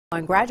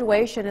And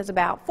graduation is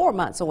about 4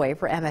 months away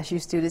for MSU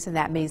students, and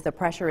that means the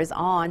pressure is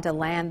on to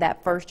land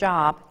that first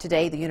job.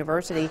 Today, the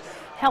university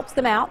helps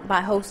them out by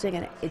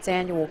hosting its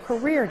annual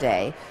Career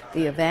Day.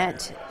 The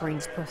event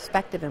brings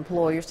prospective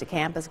employers to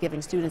campus,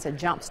 giving students a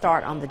jump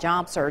start on the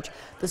job search.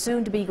 The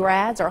soon-to-be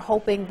grads are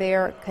hoping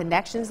their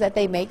connections that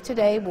they make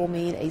today will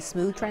mean a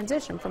smooth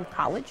transition from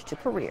college to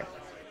career.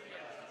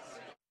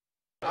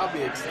 I'll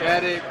be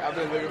ecstatic. I've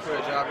been looking for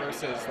a job ever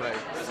since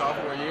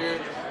sophomore year,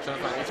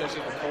 trying to find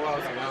internship and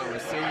co-ops, and now I'm a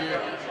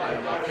senior.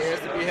 My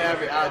parents to be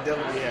happy, I'll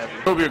definitely be happy.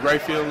 It'll be a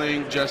great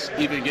feeling just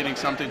even getting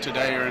something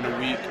today or in a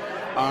week.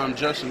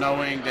 Just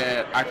knowing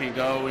that I can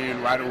go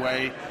in right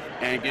away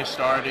and get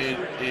started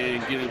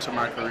and get into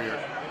my career.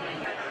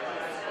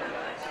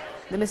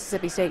 The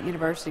Mississippi State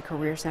University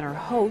Career Center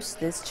hosts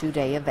this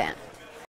two-day event.